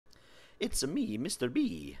It's a me, Mr.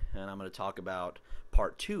 B, and I'm going to talk about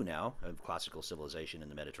part two now of classical civilization in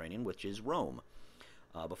the Mediterranean, which is Rome.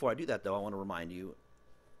 Before I do that, though, I want to remind you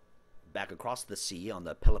back across the sea on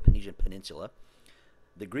the Peloponnesian Peninsula,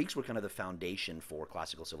 the Greeks were kind of the foundation for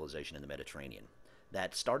classical civilization in the Mediterranean.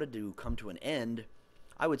 That started to come to an end,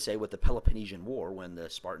 I would say, with the Peloponnesian War when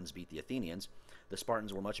the Spartans beat the Athenians. The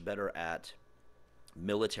Spartans were much better at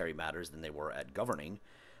military matters than they were at governing,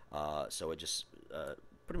 so it just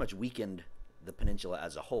pretty much weakened the peninsula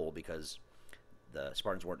as a whole because the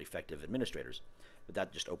Spartans weren't effective administrators. But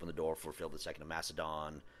that just opened the door for Philip II of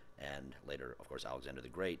Macedon and later, of course, Alexander the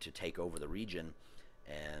Great to take over the region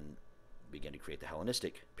and begin to create the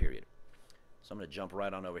Hellenistic period. So I'm going to jump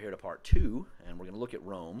right on over here to part two, and we're going to look at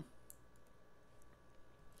Rome.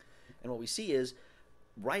 And what we see is,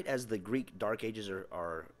 right as the Greek Dark Ages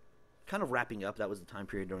are kind of wrapping up, that was the time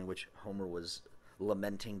period during which Homer was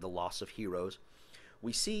lamenting the loss of heroes,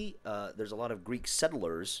 we see there's a lot of Greek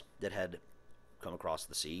settlers that had come across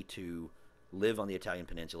the sea to live on the Italian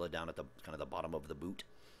peninsula down at the kind of the bottom of the boot.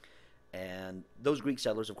 And those Greek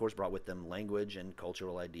settlers, of course, brought with them language and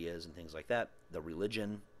cultural ideas and things like that, the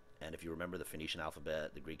religion, and if you remember the Phoenician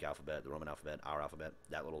alphabet, the Greek alphabet, the Roman alphabet, our alphabet,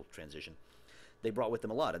 that little transition, they brought with them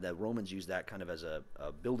a lot, and the Romans used that kind of as a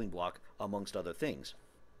building block amongst other things.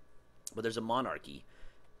 But there's a monarchy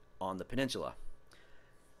on the peninsula.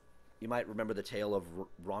 You might remember the tale of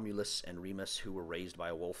Romulus and Remus, who were raised by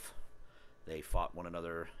a wolf. They fought one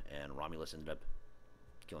another, and Romulus ended up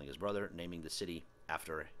killing his brother, naming the city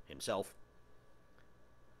after himself.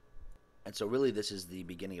 And so really this is the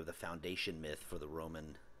beginning of the foundation myth for the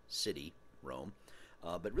Roman city, Rome.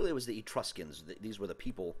 But really it was the Etruscans. These were the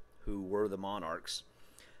people who were the monarchs.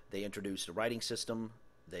 They introduced a writing system,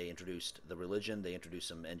 they introduced the religion, they introduced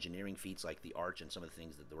some engineering feats like the arch and some of the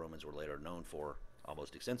things that the Romans were later known for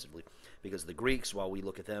almost extensively. Because the Greeks, while we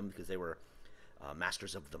look at them because they were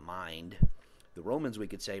masters of the mind, the Romans, we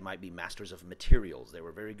could say, might be masters of materials. They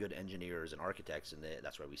were very good engineers and architects, and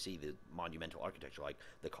that's why we see the monumental architecture like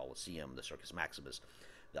the Colosseum, the Circus Maximus,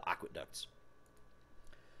 the aqueducts.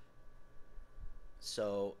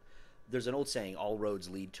 So there's an old saying, all roads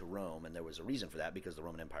lead to Rome, and there was a reason for that because the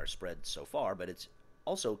Roman Empire spread so far, but it's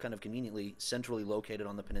also kind of conveniently centrally located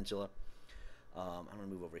on the peninsula. I'm going to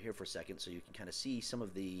move over here for a second so you can kind of see some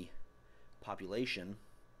of the population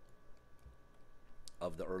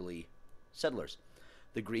of the early settlers.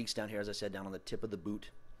 The Greeks down here, as I said, down on the tip of the boot.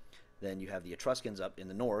 Then you have the Etruscans up in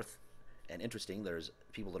the north, and interesting, there's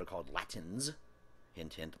people that are called Latins,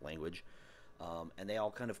 hint hint language, and they all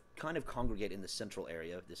kind of congregate in the central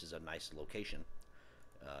area. This is a nice location,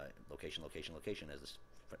 location, as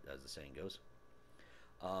the saying goes.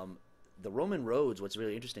 The Roman roads, what's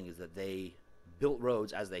really interesting is that they built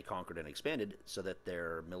roads as they conquered and expanded so that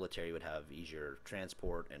their military would have easier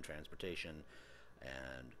transport and transportation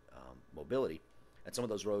and mobility. And some of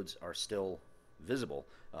those roads are still visible.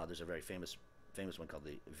 There's a very famous one called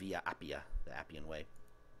the Via Appia, the Appian Way.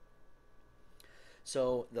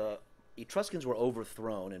 So the Etruscans were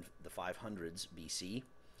overthrown in the 500s BC,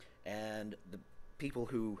 and the people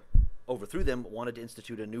who overthrew them wanted to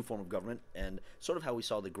institute a new form of government, and sort of how we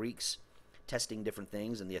saw the Greeks testing different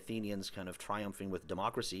things and the Athenians kind of triumphing with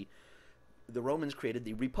democracy, the Romans created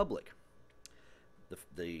the Republic.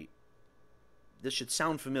 This should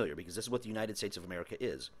sound familiar because this is what the United States of America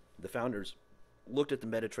is. The founders looked at the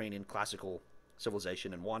Mediterranean classical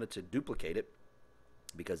civilization and wanted to duplicate it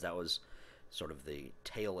because that was sort of the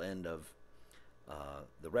tail end of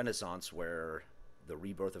the Renaissance, where the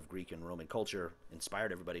rebirth of Greek and Roman culture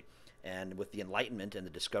inspired everybody. And with the Enlightenment and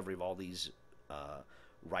the discovery of all these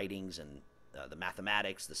writings and the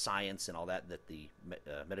mathematics, the science, and all that the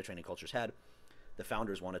Mediterranean cultures had, the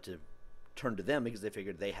founders wanted to turn to them because they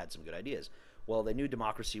figured they had some good ideas. Well, they knew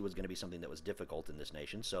democracy was going to be something that was difficult in this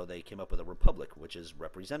nation, so they came up with a republic, which is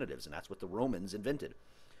representatives, and that's what the Romans invented.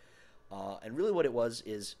 And really what it was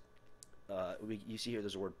is, you see here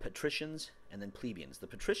there's a word patricians and then plebeians. The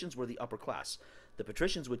patricians were the upper class. The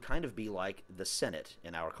patricians would kind of be like the Senate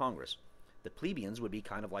in our Congress. The plebeians would be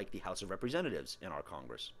kind of like the House of Representatives in our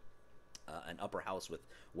Congress. An upper house with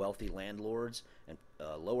wealthy landlords and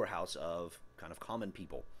a lower house of kind of common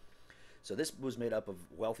people. So this was made up of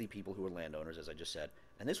wealthy people who were landowners, as I just said,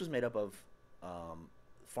 and this was made up of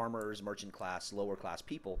farmers, merchant class, lower class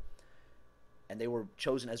people, and they were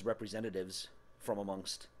chosen as representatives from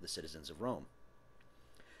amongst the citizens of Rome.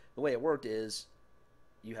 The way it worked is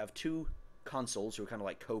you have two consuls who are kind of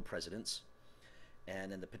like co-presidents, and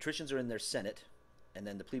then the patricians are in their senate, and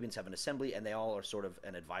then the plebeians have an assembly, and they all are sort of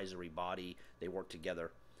an advisory body. They work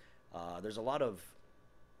together. There's a lot of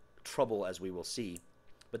trouble, as we will see,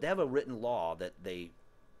 but they have a written law that they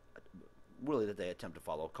primarily that they attempt to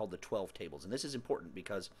follow, called the 12 Tables. And this is important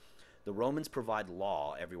because the Romans provide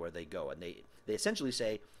law everywhere they go, and they essentially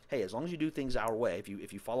say, hey, as long as you do things our way,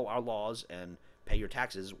 if you follow our laws and pay your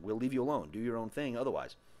taxes, we'll leave you alone. Do your own thing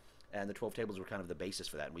otherwise. And the 12 Tables were kind of the basis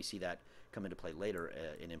for that, and we see that come into play later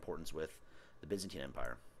in importance with the Byzantine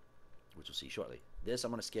Empire, which we'll see shortly. This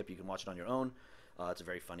I'm going to skip. You can watch it on your own. It's a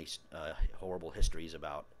very funny, horrible histories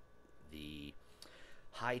about the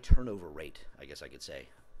high turnover rate, I guess I could say,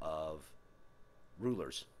 of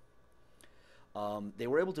rulers. They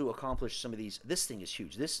were able to accomplish some of these. This thing is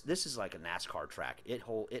huge. This is like a NASCAR track. It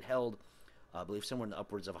held, I believe, somewhere in the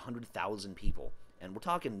upwards of 100,000 people. And we're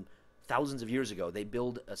talking thousands of years ago. They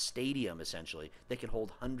build a stadium, essentially, that can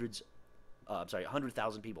hold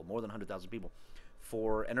 100,000 people, more than 100,000 people,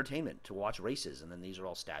 for entertainment, to watch races. And then these are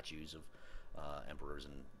all statues of emperors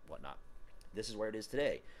and whatnot. This is where it is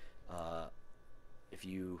today. If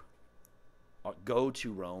you go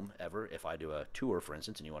to Rome ever, if I do a tour, for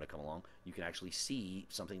instance, and you want to come along, you can actually see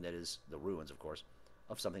something that is the ruins, of course,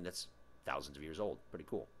 of something that's thousands of years old. Pretty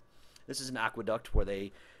cool. This is an aqueduct where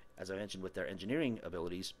they, as I mentioned, with their engineering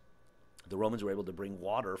abilities, the Romans were able to bring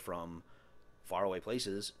water from faraway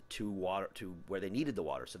places to where they needed the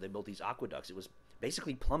water. So they built these aqueducts. It was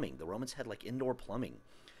basically plumbing. The Romans had like indoor plumbing.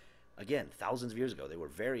 Again, thousands of years ago, they were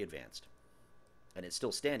very advanced. And it's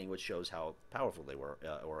still standing, which shows how powerful they were,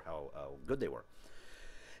 or how good they were.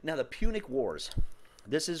 Now, the Punic Wars.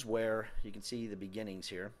 This is where you can see the beginnings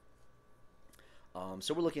here.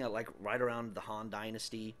 So we're looking at like right around the Han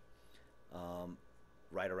Dynasty,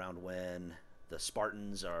 right around when the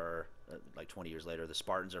Spartans are, like 20 years later, the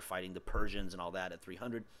Spartans are fighting the Persians and all that at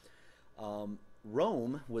 300.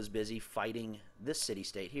 Rome was busy fighting this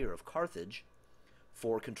city-state here of Carthage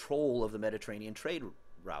for control of the Mediterranean trade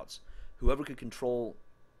routes. Whoever could control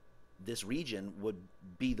this region would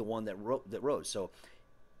be the one that rose. So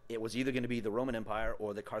it was either going to be the Roman Empire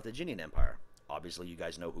or the Carthaginian Empire. Obviously, you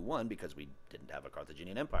guys know who won because we didn't have a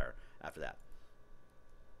Carthaginian Empire after that.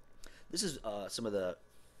 This is some of the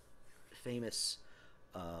famous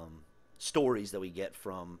stories that we get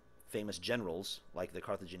from famous generals, like the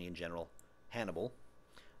Carthaginian general Hannibal.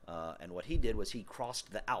 And what he did was he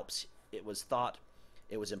crossed the Alps. It was thought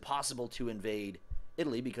it was impossible to invade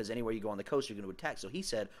Italy because anywhere you go on the coast, you're going to attack. So he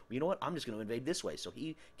said, well, you know what? I'm just going to invade this way. So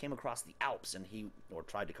he came across the Alps, or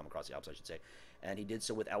tried to come across the Alps, I should say. And he did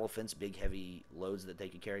so with elephants, big, heavy loads that they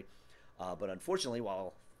could carry. But unfortunately,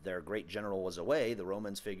 while their great general was away, the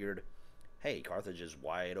Romans figured, hey, Carthage is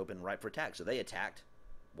wide open, ripe for attack. So they attacked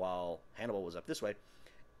while Hannibal was up this way.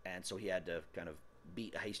 And so he had to kind of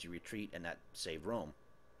beat a hasty retreat, and that saved Rome.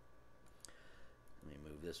 Let me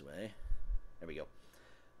move this way. There we go.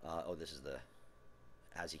 This is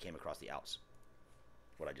as he came across the Alps,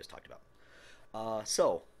 what I just talked about.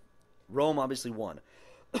 So Rome obviously won.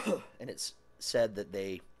 And it's said that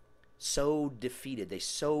they so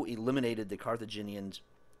eliminated the Carthaginians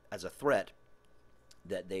as a threat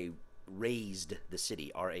that they razed the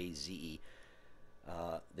city, R-A-Z-E,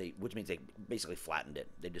 which means they basically flattened it.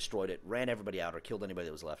 They destroyed it, ran everybody out, or killed anybody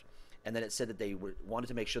that was left. And then it said that they wanted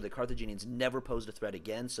to make sure the Carthaginians never posed a threat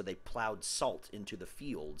again, so they plowed salt into the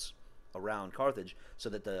fields around Carthage so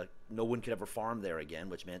that no one could ever farm there again,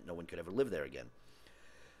 which meant no one could ever live there again.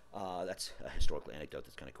 That's a historical anecdote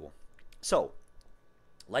that's kind of cool. So,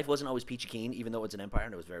 life wasn't always peachy keen, even though it was an empire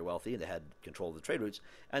and it was very wealthy, and they had control of the trade routes.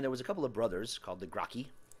 And there was a couple of brothers called the Gracchi.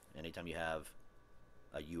 Anytime you have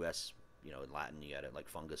a U.S., in Latin, you got it like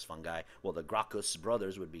fungi. Well, the Gracchus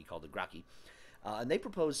brothers would be called the Gracchi. And they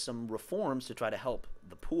proposed some reforms to try to help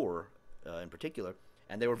the poor in particular.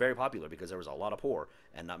 And they were very popular because there was a lot of poor,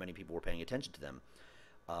 and not many people were paying attention to them.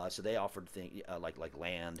 So they offered things like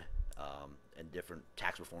land and different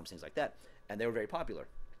tax reforms, things like that. And they were very popular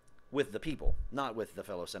with the people, not with the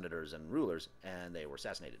fellow senators and rulers, and they were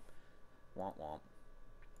assassinated. Womp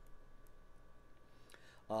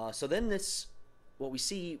womp. So then what we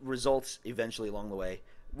see results eventually along the way.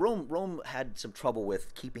 Rome had some trouble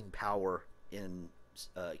with keeping power in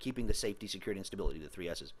keeping the safety, security, and stability, the three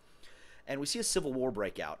S's. And we see a civil war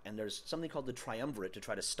break out, and there's something called the triumvirate to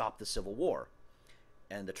try to stop the civil war.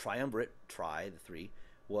 And the triumvirate, the three,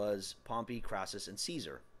 was Pompey, Crassus, and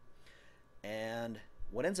Caesar. And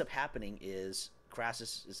what ends up happening is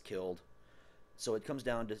Crassus is killed, so it comes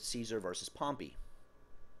down to Caesar versus Pompey.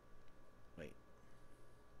 Wait.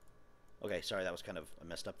 Okay, sorry, that was kind of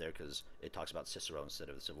messed up there because it talks about Cicero instead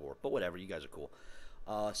of the Civil War. But whatever, you guys are cool.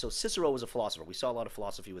 So Cicero was a philosopher. We saw a lot of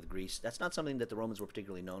philosophy with Greece. That's not something that the Romans were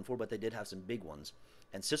particularly known for, but they did have some big ones.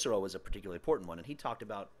 And Cicero was a particularly important one, and he talked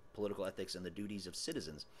about political ethics and the duties of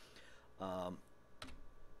citizens. But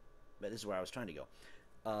this is where I was trying to go.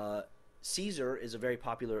 Caesar is a very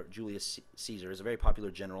popular, Julius Caesar is a very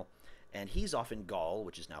popular general, and he's off in Gaul,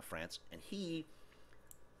 which is now France, and he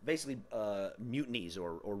basically mutinies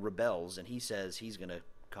or rebels, and he says he's going to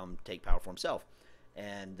come take power for himself.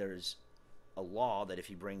 And there's a law that if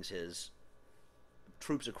he brings his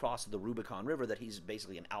troops across the Rubicon River, that he's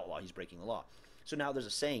basically an outlaw. He's breaking the law. So now there's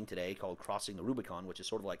a saying today called crossing the Rubicon, which is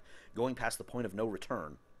sort of like going past the point of no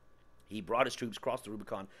return. He brought his troops across the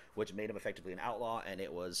Rubicon, which made him effectively an outlaw, and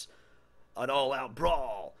it was an all-out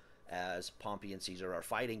brawl as Pompey and Caesar are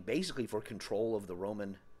fighting basically for control of the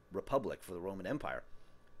Roman Republic, for the Roman Empire.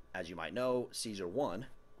 As you might know, Caesar won,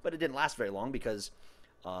 but it didn't last very long because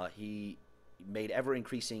he made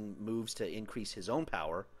ever-increasing moves to increase his own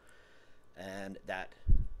power, and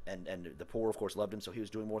the poor, of course, loved him, so he was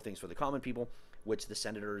doing more things for the common people, which the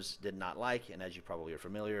senators did not like, and as you probably are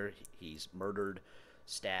familiar, he's murdered,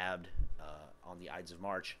 stabbed on the Ides of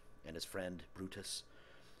March, and his friend Brutus,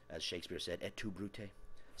 as Shakespeare said, et tu, Brute.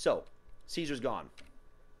 So, Caesar's gone.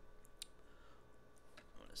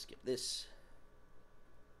 I'm going to skip this.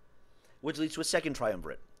 Which leads to a second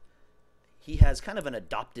triumvirate. He has kind of an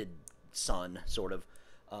adopted son, sort of,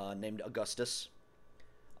 named Augustus.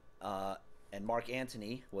 And Mark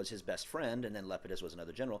Antony was his best friend, and then Lepidus was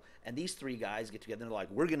another general. And these three guys get together and they're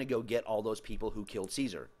like, we're going to go get all those people who killed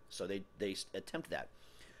Caesar. So they attempt that.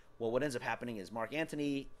 Well, what ends up happening is Mark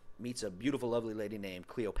Antony meets a beautiful, lovely lady named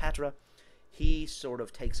Cleopatra. He sort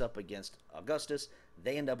of takes up against Augustus.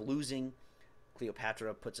 They end up losing.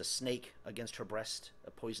 Cleopatra puts a snake against her breast,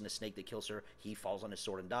 a poisonous snake that kills her. He falls on his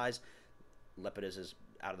sword and dies. Lepidus is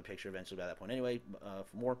out of the picture eventually by that point anyway,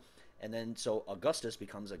 for more. And then, so Augustus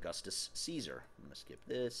becomes Augustus Caesar. I'm going to skip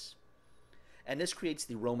this. And this creates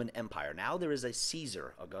the Roman Empire. Now there is a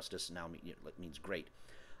Caesar. Augustus now means great.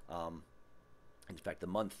 In fact, the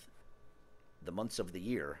months of the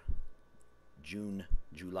year, June,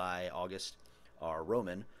 July, August, are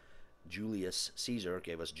Roman. Julius Caesar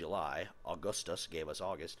gave us July. Augustus gave us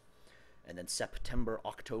August. And then September,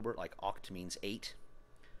 October, like oct means 8.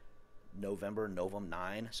 November, novum,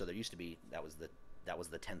 9. So there used to be, that was the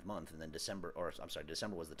 10th month, and then December was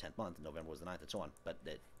the 10th month, November was the 9th, and so on. But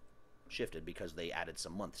it shifted because they added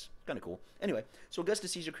some months. Kind of cool. Anyway, so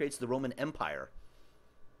Augustus Caesar creates the Roman Empire.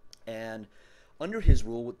 And under his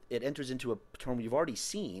rule, it enters into a term you've already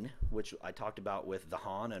seen, which I talked about with the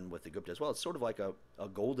Han and with the Gupta as well. It's sort of like a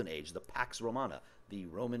golden age, the Pax Romana, the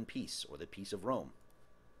Roman peace, or the peace of Rome.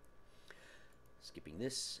 Skipping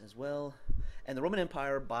this as well. And the Roman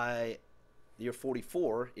Empire by the year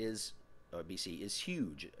 44 BC is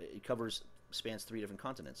huge. It spans 3 different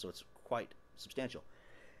continents, so it's quite substantial.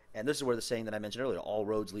 And this is where the saying that I mentioned earlier, all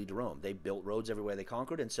roads lead to Rome. They built roads everywhere they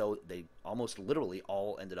conquered, and so they almost literally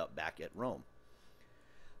all ended up back at Rome.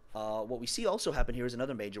 What we see also happen here is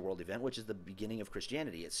another major world event, which is the beginning of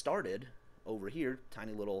Christianity. It started over here,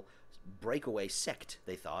 tiny little breakaway sect,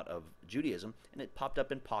 they thought, of Judaism, and it popped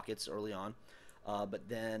up in pockets early on. But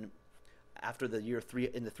then after the year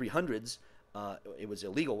in the 300s, it was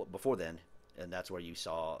illegal before then, and that's where you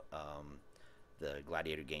saw the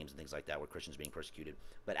gladiator games and things like that, where Christians being persecuted.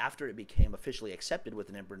 But after it became officially accepted with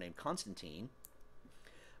an emperor named Constantine,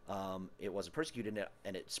 it wasn't persecuted,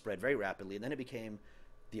 and it spread very rapidly, and then it became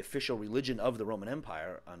the official religion of the Roman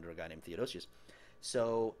Empire under a guy named Theodosius.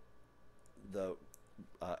 So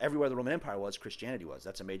everywhere the Roman Empire was, Christianity was.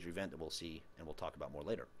 That's a major event that we'll see and we'll talk about more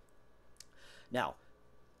later. Now,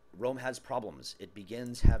 Rome has problems. It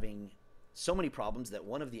begins having so many problems that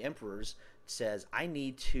one of the emperors says,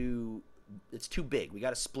 it's too big. We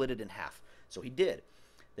got to split it in half. So he did.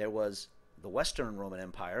 There was the Western Roman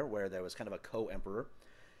Empire, where there was kind of a co-emperor,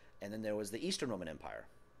 and then there was the Eastern Roman Empire.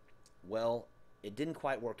 Well, it didn't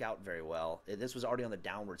quite work out very well. This was already on the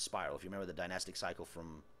downward spiral. If you remember the dynastic cycle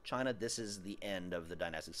from China, this is the end of the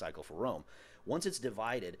dynastic cycle for Rome. Once it's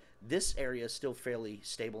divided, this area is still fairly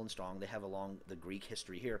stable and strong. They have along the Greek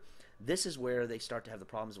history here. This is where they start to have the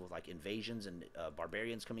problems with like invasions and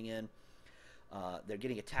barbarians coming in. They're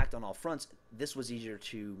getting attacked on all fronts. This was easier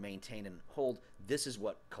to maintain and hold. This is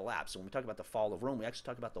what collapsed. So when we talk about the fall of Rome, we actually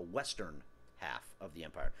talk about the western half of the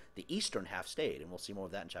empire. The eastern half stayed, and we'll see more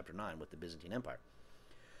of that in chapter 9 with the Byzantine Empire.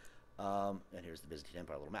 And here's the Byzantine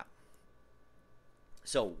Empire, a little map.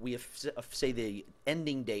 So we say the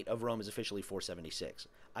ending date of Rome is officially 476.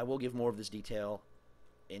 I will give more of this detail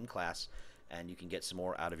in class, and you can get some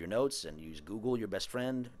more out of your notes and use Google, your best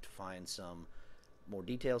friend, to find some more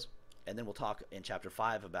details. And then we'll talk in chapter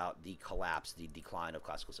 5 about the collapse, the decline of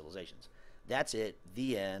classical civilizations. That's it.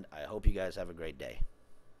 The end. I hope you guys have a great day.